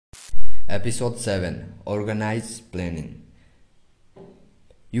Episode 7, Organized Planning.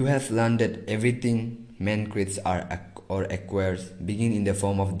 You have learned that everything man creates or acquires begin in the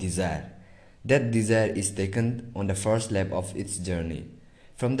form of desire. That desire is taken on the first lap of its journey,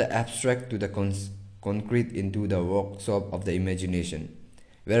 from the abstract to the concrete into the workshop of the imagination,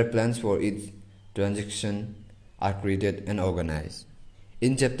 where plans for its transaction are created and organized.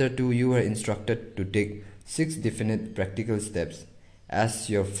 In Chapter 2, you are instructed to take 6 definite practical steps as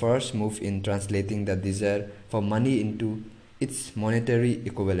your first move in translating the desire for money into its monetary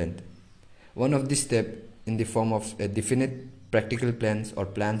equivalent. One of these steps in the form of a definite practical plans or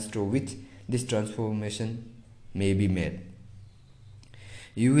plans through which this transformation may be made.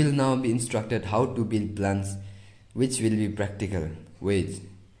 You will now be instructed how to build plans which will be practical. Ways.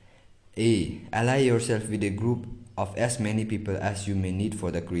 A. Ally yourself with a group of as many people as you may need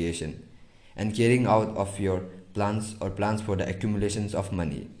for the creation and carrying out of your plans or plans for the accumulations of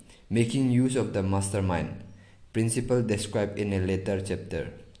money, making use of the mastermind principle described in a later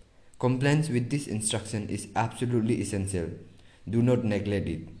chapter. Compliance with this instruction is absolutely essential. Do not neglect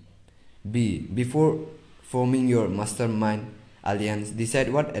it. B. Before forming your mastermind alliance,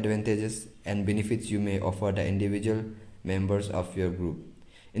 decide what advantages and benefits you may offer the individual members of your group.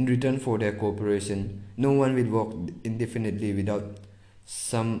 In return for their cooperation, no one will work indefinitely without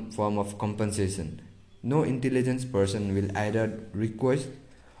some form of compensation. No intelligent person will either request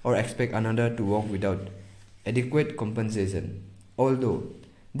or expect another to work without adequate compensation, although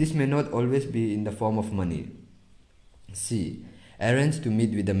this may not always be in the form of money. C. Arrange to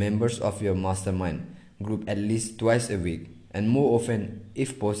meet with the members of your mastermind group at least twice a week, and more often,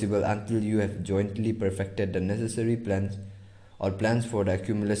 if possible, until you have jointly perfected the necessary plans or plans for the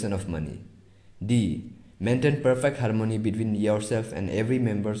accumulation of money. D. Maintain perfect harmony between yourself and every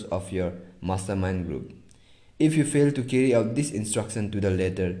member of your mastermind group. If you fail to carry out this instruction to the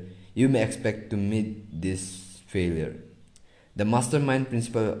letter, you may expect to meet this failure. The mastermind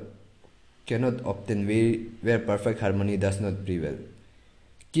principle cannot obtain where perfect harmony does not prevail.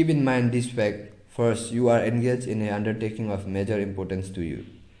 Keep in mind this fact. First, you are engaged in an undertaking of major importance to you.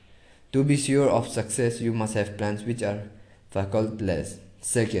 To be sure of success, you must have plans which are facultless.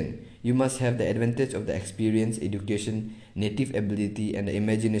 Second, you must have the advantage of the experience, education, native ability, and the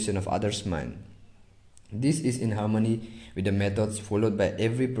imagination of others' mind. This is in harmony with the methods followed by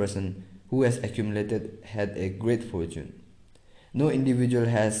every person who has had a great fortune. No individual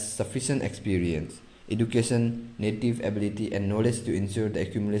has sufficient experience, education, native ability, and knowledge to ensure the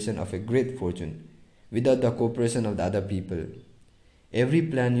accumulation of a great fortune without the cooperation of the other people. Every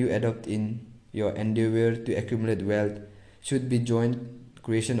plan you adopt in your endeavor to accumulate wealth should be joint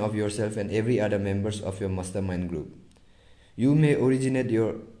creation of yourself and every other members of your mastermind group. You may originate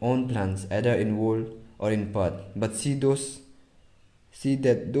your own plans either in whole or in part, but see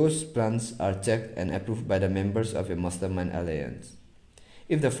that those plans are checked and approved by the members of a mastermind alliance.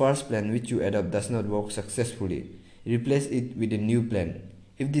 If the first plan which you adopt does not work successfully, replace it with a new plan.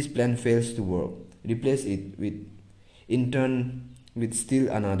 If this plan fails to work, replace it in turn with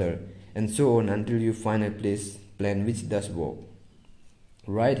still another, and so on until you find a plan which does work.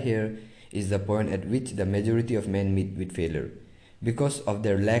 Right here is the point at which the majority of men meet with failure, because of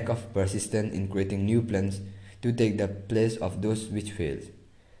their lack of persistence in creating new plans to take the place of those which failed.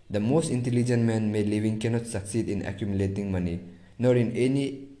 The most intelligent man made living cannot succeed in accumulating money, nor in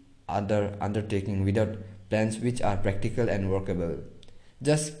any other undertaking without plans which are practical and workable.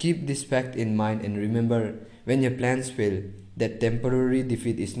 Just keep this fact in mind and remember, when your plans fail, that temporary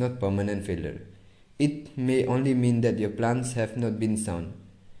defeat is not permanent failure. It may only mean that your plans have not been sound.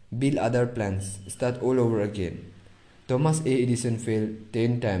 Build other plans, start all over again. Thomas A. Edison failed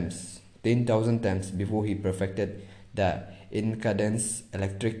 10,000 times before he perfected the incandescent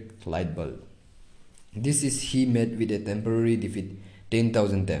electric light bulb. This is he met with a temporary defeat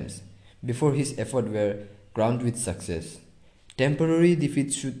 10,000 times before his efforts were crowned with success. Temporary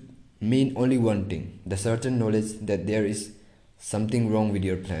defeat should mean only one thing, the certain knowledge that there is something wrong with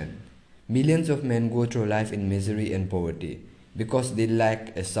your plan. Millions of men go through life in misery and poverty because they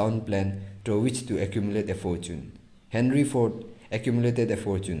lack a sound plan through which to accumulate a fortune. Henry Ford accumulated a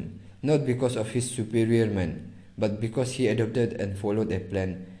fortune, not because of his superior mind, but because he adopted and followed a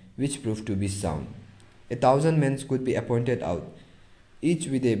plan which proved to be sound. 1,000 men could be appointed out, each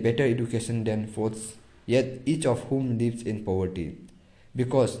with a better education than Ford's, yet each of whom lives in poverty,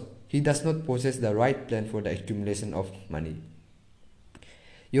 because he does not possess the right plan for the accumulation of money.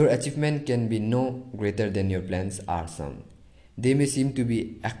 Your achievement can be no greater than your plans are sound. They may seem to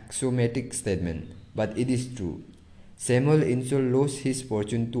be axiomatic statements, but it is true. Samuel Insull lost his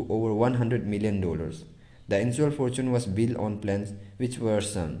fortune to over $100 million, The initial fortune was built on plans which were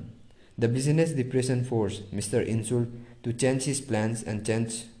some. The business depression forced Mr. Insul to change his plans, and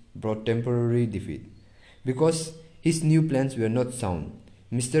change brought temporary defeat. Because his new plans were not sound,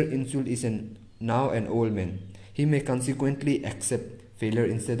 Mr. Insul is now an old man. He may consequently accept failure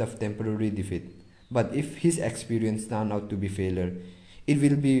instead of temporary defeat. But if his experience turns out to be failure, it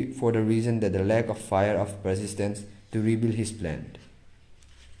will be for the reason that the lack of fire of persistence to rebuild his plan.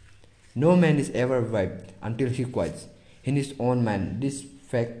 No man is ever wiped until he quits. In his own mind, this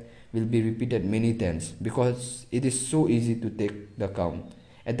fact will be repeated many times because it is so easy to take the count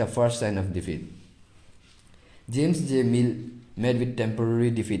at the first sign of defeat. James J. Mill met with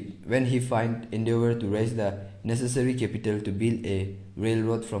temporary defeat when he finally endeavored to raise the necessary capital to build a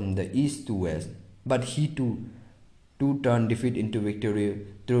railroad from the east to west. But he too turned defeat into victory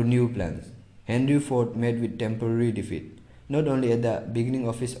through new plans. Henry Ford met with temporary defeat, not only at the beginning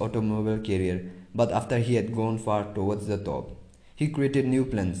of his automobile career, but after he had gone far towards the top. He created new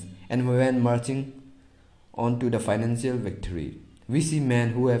plans and when marching on to the financial victory. We see men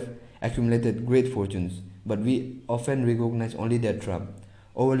who have accumulated great fortunes, but we often recognize only their triumph,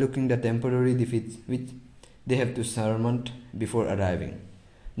 overlooking the temporary defeats which they have to surmount before arriving.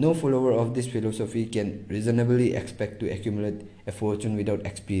 No follower of this philosophy can reasonably expect to accumulate a fortune without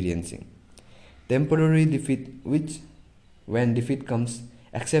experiencing temporary defeat, which, when defeat comes,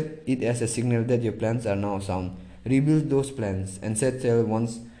 accept it as a signal that your plans are now sound. Rebuild those plans and set sail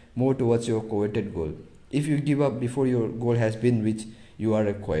once more towards your coveted goal. If you give up before your goal has been reached, you are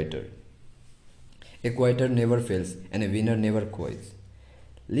a quitter. A quitter never fails, and a winner never quits.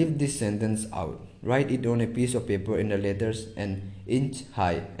 Leave this sentence out. Write it on a piece of paper in the letters an inch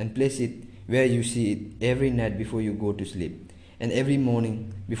high and place it where you see it every night before you go to sleep and every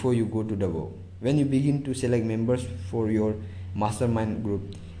morning before you go to the work. When you begin to select members for your mastermind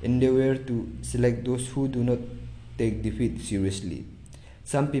group, endeavor to select those who do not take defeat seriously.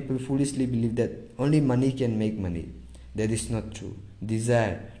 Some people foolishly believe that only money can make money. That is not true.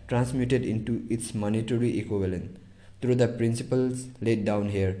 Desire, transmuted into its monetary equivalent through the principles laid down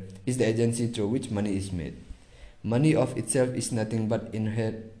here, is the agency through which money is made. Money of itself is nothing but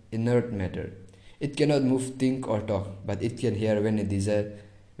inert matter. It cannot move, think, or talk, but it can hear when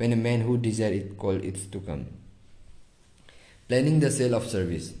a man who desires it calls it to come. Planning the sale of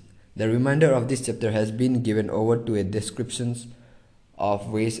service. The remainder of this chapter has been given over to a description of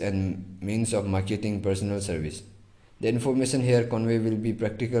ways and means of marketing personal service. The information here conveyed will be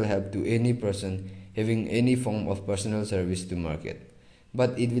practical help to any person having any form of personal service to market,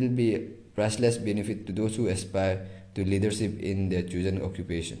 but it will be priceless benefit to those who aspire to leadership in their chosen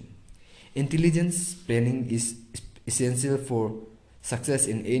occupation. Intelligence planning is essential for success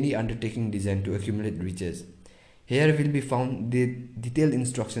in any undertaking designed to accumulate riches. Here will be found the detailed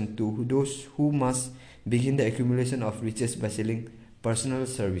instruction to those who must begin the accumulation of riches by selling personal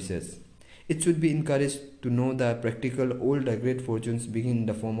services. It should be encouraged to know the practical all the great fortunes begin in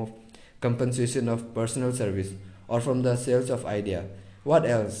the form of compensation of personal service or from the sales of idea. What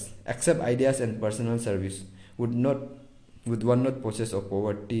else, except ideas and personal service, would one not possess of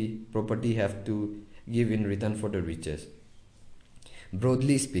property have to give in return for the riches?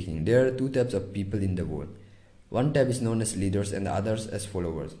 Broadly speaking, there are two types of people in the world. One type is known as leaders and the others as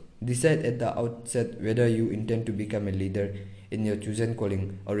followers. Decide at the outset whether you intend to become a leader in your chosen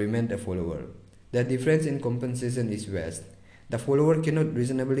calling or remain a follower. The difference in compensation is vast. The follower cannot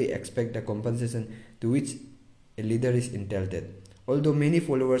reasonably expect the compensation to which a leader is entitled, although many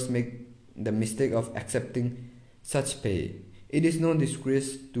followers make the mistake of accepting such pay. It is no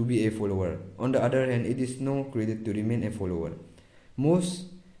disgrace to be a follower. On the other hand, it is no credit to remain a follower. Most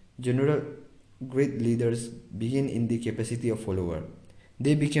general great leaders begin in the capacity of follower.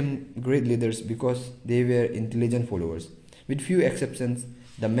 They became great leaders because they were intelligent followers. With few exceptions,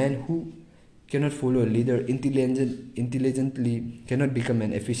 the man who cannot follow a leader intelligently cannot become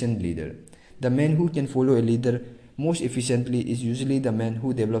an efficient leader. The man who can follow a leader most efficiently is usually the man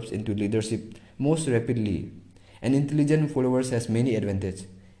who develops into leadership most rapidly. An intelligent follower has many advantages,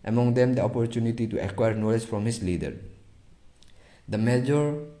 among them the opportunity to acquire knowledge from his leader. The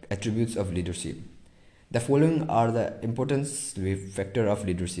major attributes of leadership. The following are the important factor of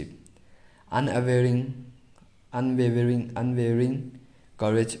leadership: unwavering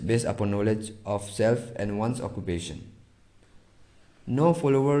courage based upon knowledge of self and one's occupation. No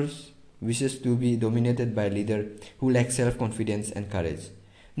followers wishes to be dominated by a leader who lacks self-confidence and courage.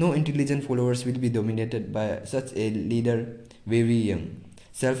 No intelligent followers will be dominated by such a leader very young.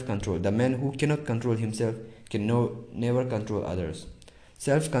 Self-control. The man who cannot control himself can never control others.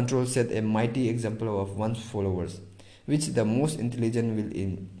 Self-control set a mighty example of one's followers, which the most intelligent will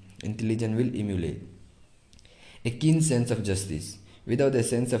emulate. A keen sense of justice. Without a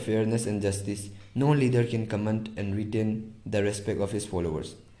sense of fairness and justice, no leader can command and retain the respect of his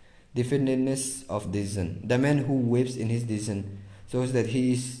followers. Definiteness of decision. The man who waves in his decision shows that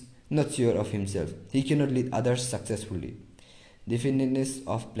he is not sure of himself. He cannot lead others successfully. Definiteness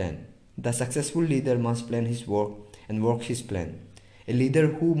of plan. The successful leader must plan his work and work his plan. A leader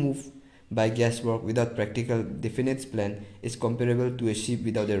who moves by guesswork without practical definite plan is comparable to a ship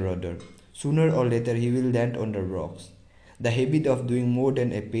without a rudder. Sooner or later he will land on the rocks. The habit of doing more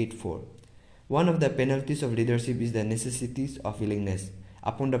than is paid for. One of the penalties of leadership is the necessities of willingness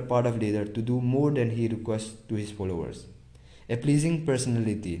upon the part of leader to do more than he requests to his followers. A pleasing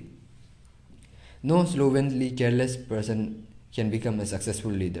personality. No slovenly, careless person can become a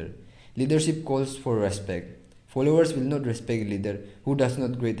successful leader. Leadership calls for respect. Followers will not respect a leader who does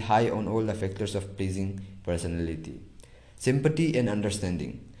not grade high on all the factors of pleasing personality. Sympathy and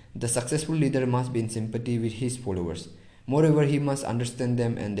understanding. The successful leader must be in sympathy with his followers. Moreover, he must understand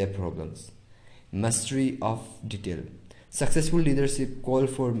them and their problems. Mastery of detail. Successful leadership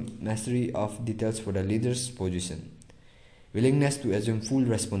calls for mastery of details for the leader's position. Willingness to assume full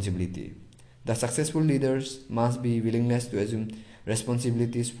responsibility. The successful leaders must be willingness to assume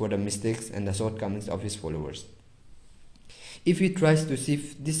responsibilities for the mistakes and the shortcomings of his followers. If he tries to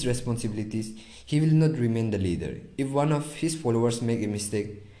shift these responsibilities, he will not remain the leader. If one of his followers make a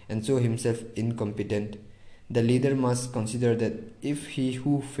mistake and show himself incompetent, the leader must consider that if he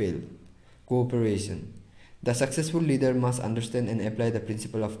who failed. Cooperation. The successful leader must understand and apply the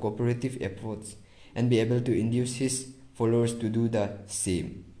principle of cooperative efforts and be able to induce his followers to do the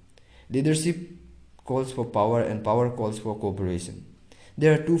same. Leadership calls for power and power calls for cooperation.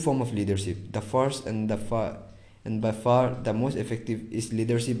 There are two forms of leadership. The first and by far the most effective is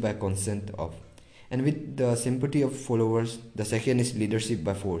leadership by consent of, and with the sympathy of followers. The second is leadership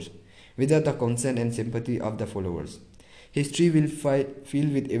by force, without the consent and sympathy of the followers. History will fill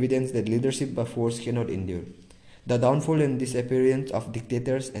with evidence that leadership by force cannot endure. The downfall and disappearance of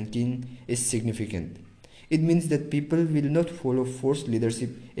dictators and kings is significant. It means that people will not follow forced leadership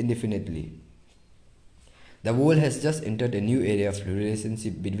indefinitely. The world has just entered a new area of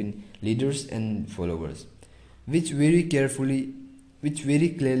relationship between leaders and followers, which very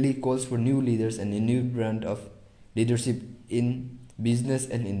clearly calls for new leaders and a new brand of leadership in business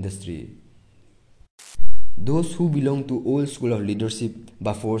and industry. Those who belong to old school of leadership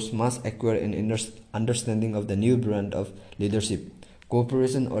by force must acquire an understanding of the new brand of leadership,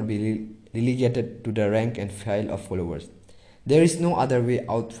 cooperation, or be relegated to the rank and file of followers. There is no other way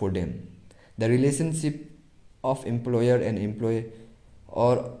out for them. The relationship of employer and employee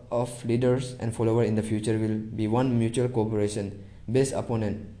or of leaders and followers in the future will be one mutual cooperation based upon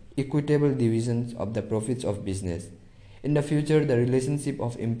an equitable division of the profits of business. In the future, the relationship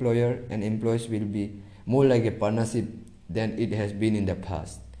of employer and employees will be more like a partnership than it has been in the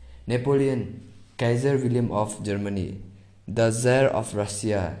past. Napoleon, Kaiser William of Germany, the Tsar of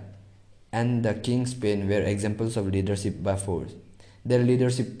Russia, and the King of Spain were examples of leadership by force. Their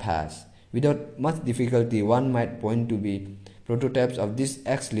leadership passed. Without much difficulty, one might point to be prototypes of this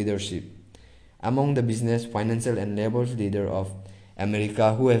ex-leadership among the business, financial, and labor leaders of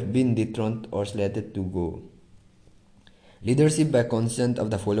America who have been dethroned or slated to go. Leadership by consent of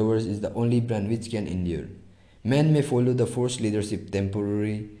the followers is the only brand which can endure. Men may follow the forced leadership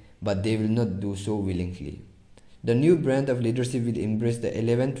temporarily, but they will not do so willingly. The new brand of leadership will embrace the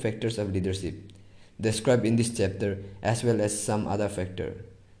 11 factors of leadership described in this chapter as well as some other factor.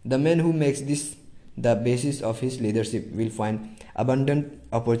 The man who makes this the basis of his leadership will find abundant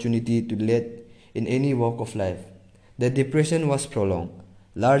opportunity to lead in any walk of life. The depression was prolonged,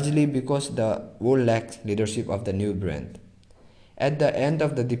 largely because the world lacks leadership of the new brand. At the end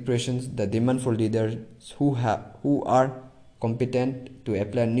of the depression, the demand for leaders who are competent to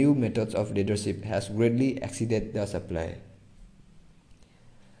apply new methods of leadership has greatly exceeded the supply.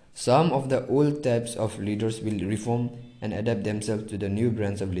 Some of the old types of leaders will reform and adapt themselves to the new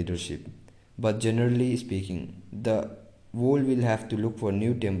brands of leadership. But generally speaking, the world will have to look for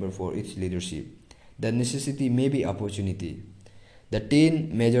new timber for its leadership. The necessity may be opportunity. The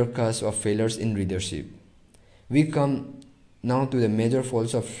 10 major causes of failures in leadership. We come now to the major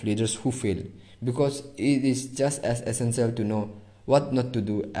faults of leaders who fail, because it is just as essential to know what not to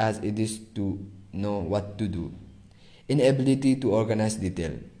do as it is to know what to do. Inability to organize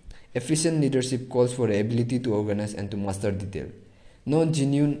detail. Efficient leadership calls for the ability to organize and to master detail. No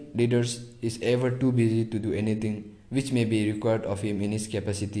genuine leader is ever too busy to do anything which may be required of him in his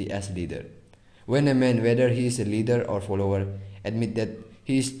capacity as leader. When a man, whether he is a leader or follower, admits that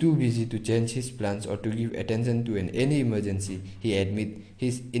he is too busy to change his plans or to give attention to any emergency, he admits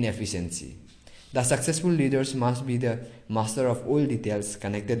his inefficiency. The successful leaders must be the master of all details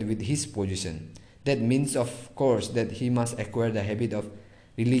connected with his position. That means, of course, that he must acquire the habit of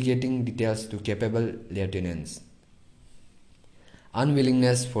relegating details to capable lieutenants.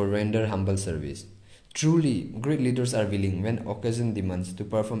 Unwillingness for render humble service. Truly, great leaders are willing, when occasion demands, to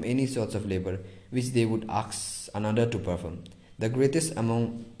perform any sorts of labor which they would ask another to perform. The greatest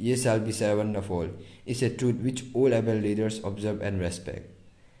among ye shall be servant of all is a truth which all able leaders observe and respect.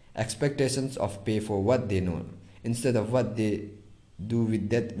 Expectations of pay for what they know, instead of what they do with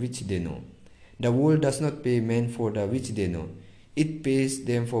that which they know. The world does not pay men for the which they know. It pays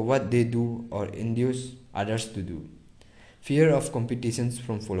them for what they do or induce others to do. Fear of competitions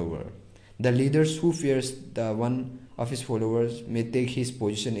from followers. The leaders who fears the one of his followers may take his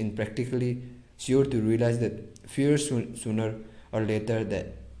position in practically sure to realize that sooner or later the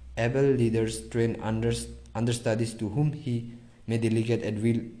able leaders train understudies to whom he may delegate at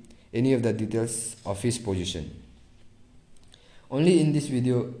will any of the details of his position. Only in this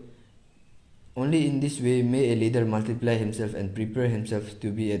way may a leader multiply himself and prepare himself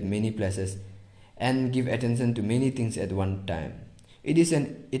to be at many places and give attention to many things at one time. It is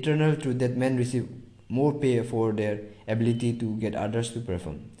an eternal truth that men receive more pay for their ability to get others to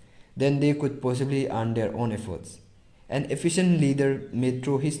perform than they could possibly earn their own efforts. An efficient leader may,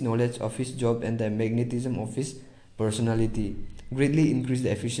 through his knowledge of his job and the magnetism of his personality, greatly increase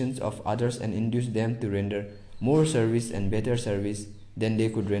the efficiency of others and induce them to render more service and better service than they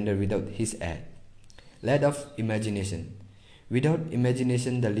could render without his aid. Lack of imagination. Without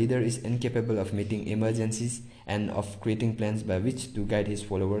imagination, the leader is incapable of meeting emergencies and of creating plans by which to guide his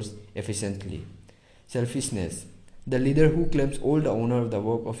followers efficiently. Selfishness. The leader who claims all the honor of the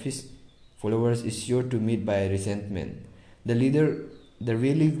work of his followers is sure to meet by resentment. The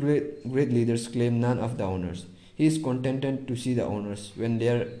really great leaders claim none of the honors. He is contented to see the honors, when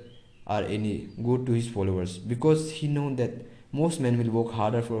there are any, go to his followers, because he knows that most men will work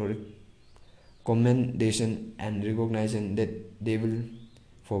harder for commendation and recognition that they will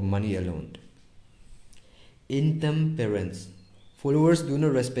for money alone. Intemperance. Followers do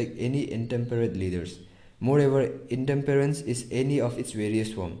not respect any intemperate leaders. Moreover, intemperance is any of its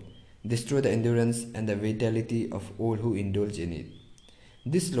various forms, destroy the endurance and the vitality of all who indulge in it.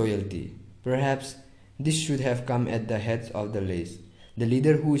 Disloyalty. Perhaps this should have come at the head of the list. The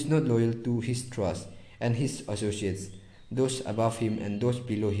leader who is not loyal to his trust and his associates, those above him and those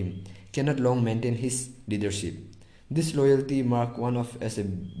below him, cannot long maintain his leadership. This loyalty marks one of as a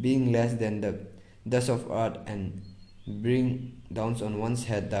being less than the dust of earth and bring down on one's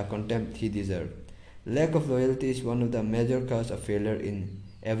head the contempt he deserves. Lack of loyalty is one of the major causes of failure in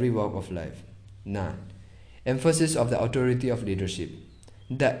every walk of life. 9. Emphasis of the authority of leadership.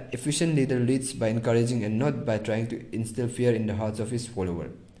 The efficient leader leads by encouraging and not by trying to instill fear in the hearts of his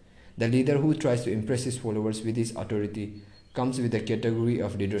followers. The leader who tries to impress his followers with his authority comes with the category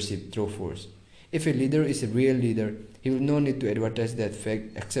of leadership through force. If a leader is a real leader, he will no need to advertise that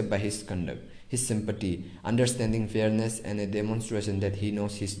fact except by his conduct, his sympathy, understanding, fairness, and a demonstration that he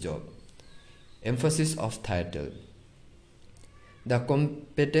knows his job. Emphasis of title. The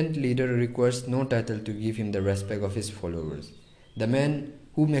competent leader requires no title to give him the respect of his followers. The man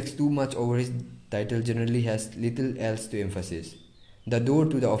who makes too much over his title generally has little else to emphasize. The door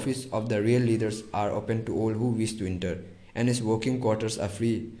to the office of the real leaders are open to all who wish to enter, and his working quarters are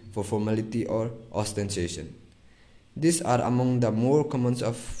free for formality or ostentation. These are among the more common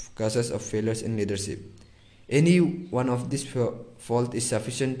of causes of failures in leadership. Any one of these faults is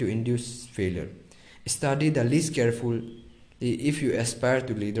sufficient to induce failure. Study the least carefully if you aspire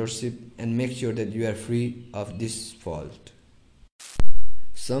to leadership and make sure that you are free of this fault.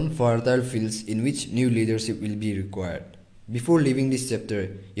 Some fertile fields in which new leadership will be required. Before leaving this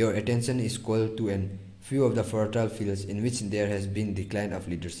chapter, your attention is called to a few of the fertile fields in which there has been decline of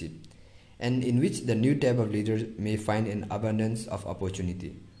leadership, and in which the new type of leader may find an abundance of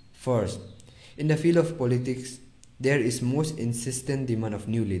opportunity. First, in the field of politics, there is most insistent demand of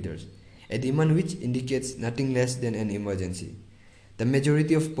new leaders, a demand which indicates nothing less than an emergency. The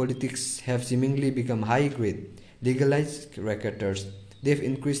majority of politics have seemingly become high-grade, legalized racketers. They've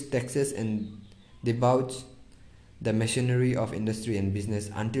increased taxes and debauched the machinery of industry and business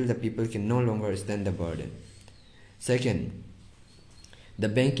until the people can no longer stand the burden. Second, the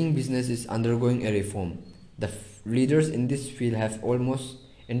banking business is undergoing a reform. The leaders in this field have almost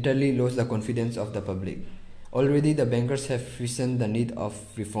entirely lost the confidence of the public. Already the bankers have visioned the need of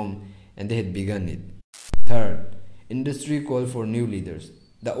reform and they had begun it. Third, industry call for new leaders.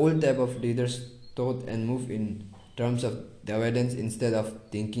 The old type of leaders thought and moved in terms of dividends instead of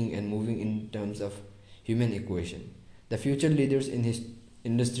thinking and moving in terms of human equation. The future leaders in his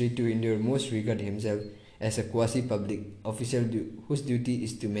industry to endure most regard himself as a quasi-public official whose duty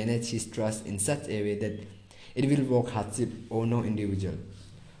is to manage his trust in such a way that it will work hardship or no individual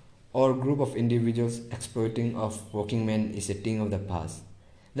or group of individuals exploiting of working men is a thing of the past.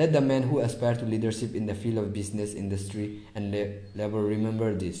 Let the men who aspire to leadership in the field of business, industry, and labor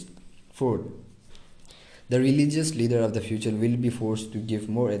remember this. Fourth, the religious leader of the future will be forced to give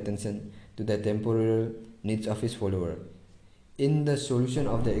more attention to the temporal needs of his follower in the solution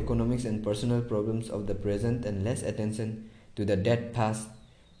of the economics and personal problems of the present and less attention to the dead past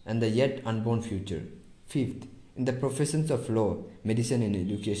and the yet unborn future. Fifth, in the professions of law, medicine and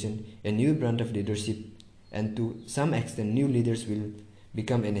education, a new brand of leadership and to some extent new leaders will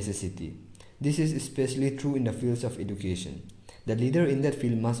become a necessity. This is especially true in the fields of education. The leader in that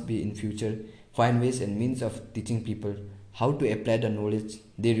field must be in future find ways and means of teaching people how to apply the knowledge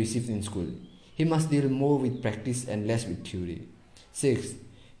they received in school. He must deal more with practice and less with theory. 6.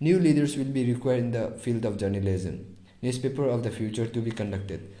 New leaders will be required in the field of journalism. Newspaper of the future to be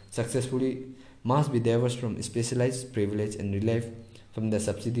conducted successfully must be diverse from specialized privilege and relief from the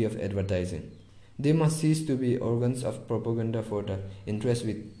subsidy of advertising. They must cease to be organs of propaganda for the interest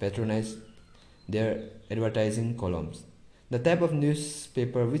which patronize their advertising columns. The type of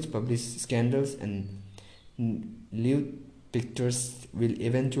newspaper which publish scandals and lewd pictures will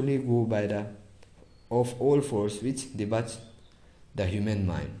eventually go by the of all force which debauch the human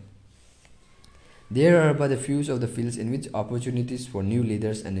mind. There are but a few of the fields in which opportunities for new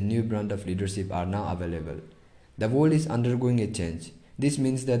leaders and a new brand of leadership are now available. The world is undergoing a change. This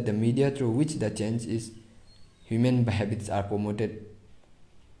means that the media through which the change is human habits are promoted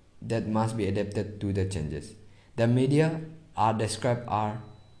that must be adapted to the changes. The media are described are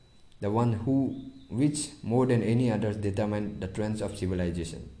the one who which more than any others determine the trends of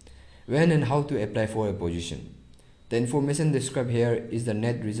civilization. When and how to apply for a position. The information described here is the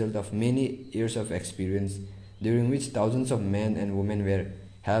net result of many years of experience during which thousands of men and women were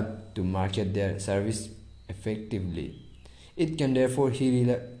helped to market their service effectively. It can therefore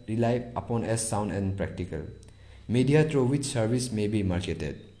be relied upon as sound and practical. Media through which service may be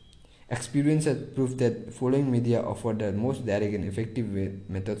marketed. Experience has proved that following media offer the most direct and effective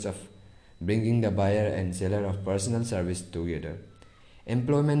methods of bringing the buyer and seller of personal service together.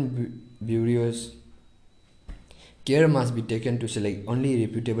 Employment bureaus. Care must be taken to select only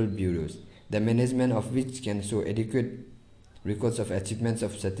reputable bureaus, the management of which can show adequate records of achievements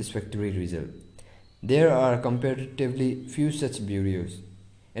of satisfactory result. There are comparatively few such bureaus.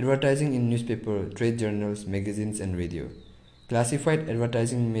 Advertising in newspaper, trade journals, magazines and radio. Classified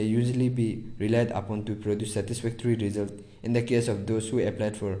advertising may usually be relied upon to produce satisfactory results in the case of those who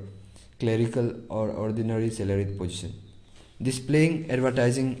applied for clerical or ordinary salaried position. Displaying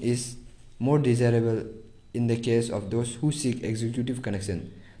advertising is more desirable in the case of those who seek executive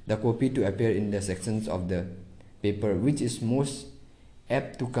connection, the copy to appear in the sections of the paper which is most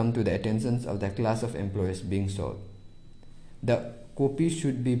apt to come to the attention of the class of employees being sought. The copy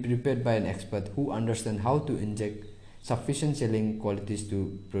should be prepared by an expert who understands how to inject sufficient selling qualities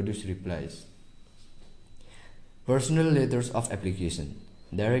to produce replies. Personal letters of application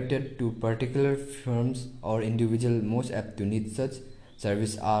directed to particular firms or individuals most apt to need such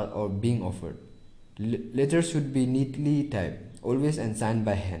service are or being offered. Letters should be neatly typed, always and signed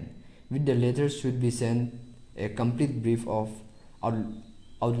by hand. With the letters should be sent a complete brief of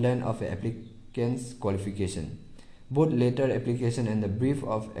outline of an applicant's qualification. Both letter application and the brief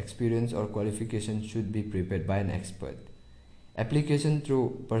of experience or qualification should be prepared by an expert. Application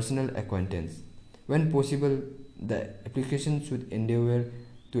through personal acquaintance. When possible, the application should endeavor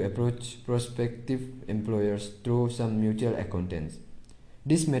to approach prospective employers through some mutual acquaintance.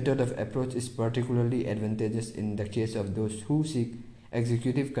 This method of approach is particularly advantageous in the case of those who seek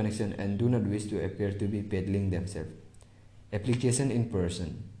executive connection and do not wish to appear to be peddling themselves. Application in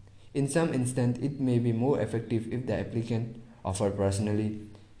person. In some instances, it may be more effective if the applicant offer personally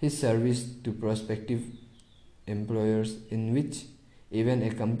his service to prospective employers, in which even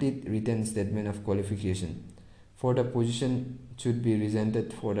a complete written statement of qualification for the position should be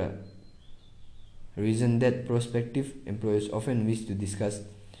presented for the reason that prospective employers often wish to discuss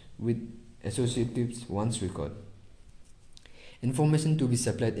with associates once record. Information to be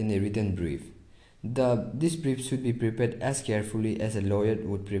supplied in a written brief. This brief should be prepared as carefully as a lawyer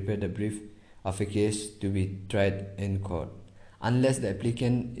would prepare the brief of a case to be tried in court. Unless the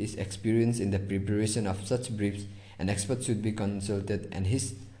applicant is experienced in the preparation of such briefs, an expert should be consulted and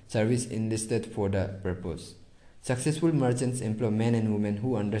his service enlisted for the purpose. Successful merchants employ men and women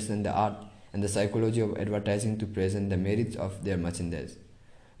who understand the art and the psychology of advertising to present the merits of their merchandise.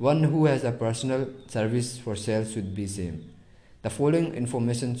 One who has a personal service for sale should be same. The following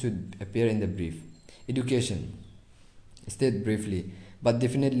information should appear in the brief. Education. State briefly, but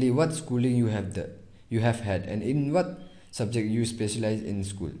definitely what schooling you have had and in what subject you specialize in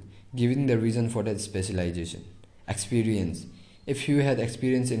school, giving the reason for that specialization. Experience. If you had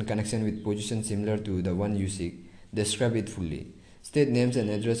experience in connection with position similar to the one you seek, describe it fully. State names and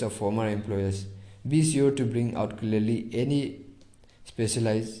address of former employers. Be sure to bring out clearly any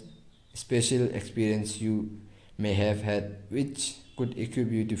special experience you may have had which could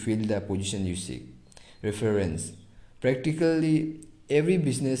equip you to fill the position you seek. Reference. Practically every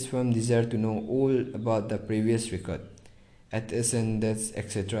business firm desires to know all about the previous record, antecedents,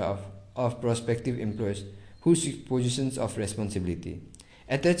 etc. of prospective employees who seek positions of responsibility.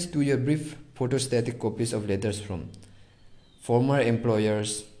 Attach to your brief photostatic copies of letters from former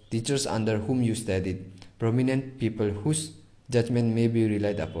employers, teachers under whom you studied, prominent people whose judgment may be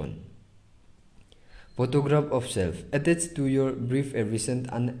relied upon. Photograph of self. Attach to your brief a recent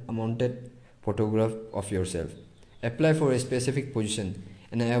unmounted photograph of yourself. Apply for a specific position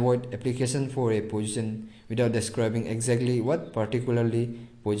and avoid application for a position without describing exactly what particularly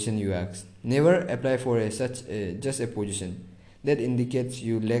position you ask. Never apply for just a position that indicates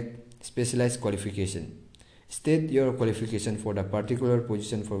you lack specialized qualification. State your qualification for the particular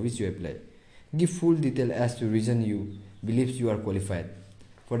position for which you apply. Give full detail as to reason you believe you are qualified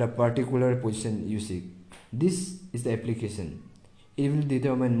for the particular position you seek. This is the application. It will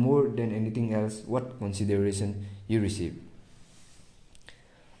determine more than anything else what consideration you receive.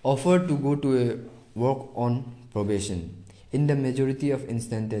 Offer to go to a work on probation. In the majority of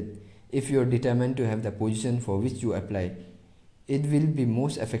instances, if you are determined to have the position for which you apply, it will be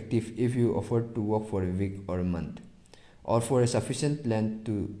most effective if you offer to work for a week or a month, or for a sufficient length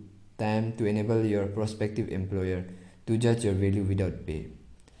to time to enable your prospective employer to judge your value without pay.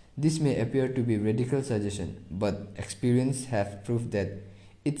 This may appear to be radical suggestion, but experience have proved that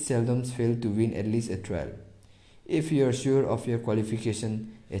it seldom fails to win at least a trial. If you are sure of your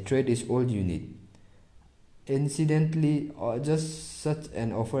qualification, a trade is all you need. Incidentally, just such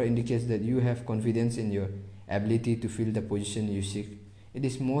an offer indicates that you have confidence in your ability to fill the position you seek. It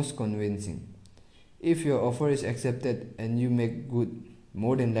is most convincing. If your offer is accepted and you make good,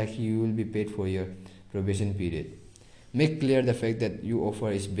 more than likely you will be paid for your probation period. Make clear the fact that your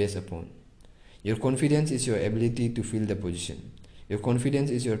offer is based upon. Your confidence is your ability to fill the position. Your confidence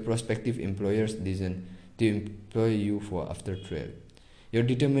is your prospective employer's decision to employ you for after trial. Your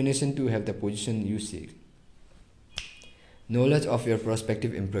determination to have the position you seek. Knowledge of your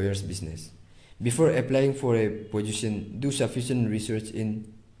prospective employer's business. Before applying for a position, do sufficient research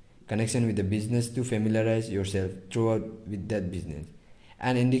in connection with the business to familiarize yourself throughout with that business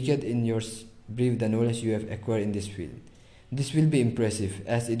and indicate in your brief the knowledge you have acquired in this field. This will be impressive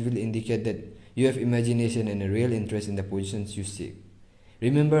as it will indicate that you have imagination and a real interest in the positions you seek.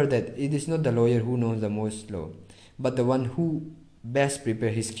 Remember that it is not the lawyer who knows the most law, but the one who best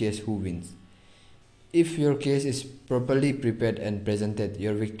prepares his case who wins. If your case is properly prepared and presented,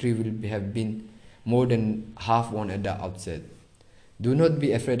 your victory will have been more than half won at the outset. Do not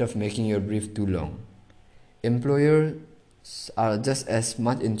be afraid of making your brief too long. Employers are just as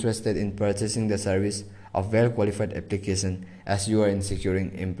much interested in purchasing the service of well-qualified application as you are in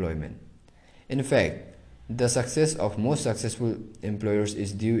securing employment. In fact, the success of most successful employers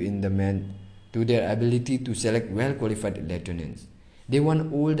is due in the main to their ability to select well-qualified lieutenants. They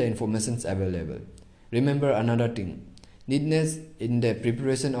want all the information available. Remember another thing. Neatness in the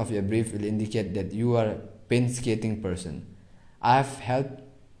preparation of your brief will indicate that you are a painstaking person. I have helped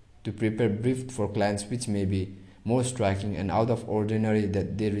to prepare briefs for clients which may be more striking and out of ordinary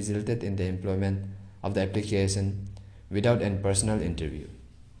that they resulted in the employment of the application without an personal interview.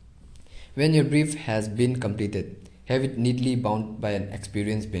 When your brief has been completed, have it neatly bound by an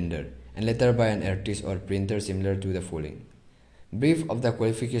experienced binder and later by an artist or printer similar to the following. Brief of the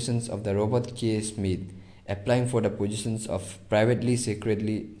qualifications of the Robert K. Smith, applying for the positions of privately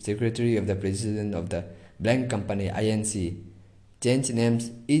secretary of the president of the blank company Inc. Change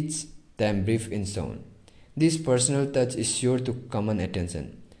names each time brief in stone. This personal touch is sure to command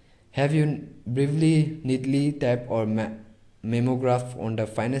attention. Have you briefly, neatly typed or memographed on the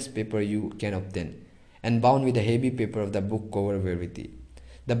finest paper you can obtain and bound with the heavy paper of the book cover variety.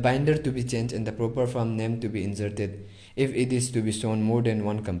 The binder to be changed and the proper firm name to be inserted if it is to be shown more than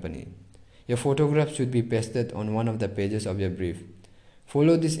one company. Your photograph should be pasted on one of the pages of your brief.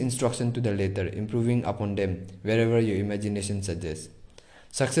 Follow this instruction to the letter, improving upon them wherever your imagination suggests.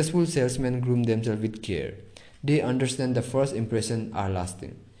 Successful salesmen groom themselves with care. They understand the first impressions are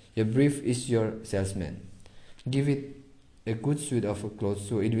lasting. Your brief is your salesman. Give it a good suit of clothes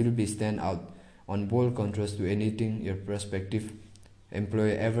so it will be stand out on bold contrast to anything your prospective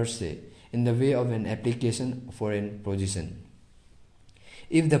employer ever say in the way of an application for a position.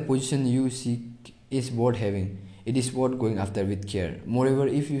 If the position you seek is worth having, it is worth going after with care. Moreover,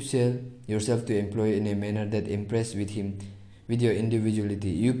 if you sell yourself to employer in a manner that impresses with your individuality,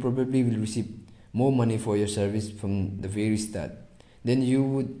 you probably will receive more money for your service from the very start than you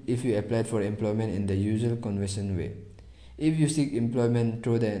would if you applied for employment in the usual conventional way. If you seek employment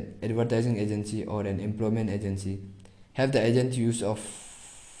through an advertising agency or an employment agency, have the agent use of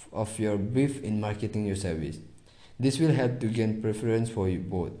your brief in marketing your service. This will help to gain preference for you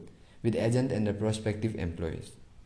both with agent and the prospective employees.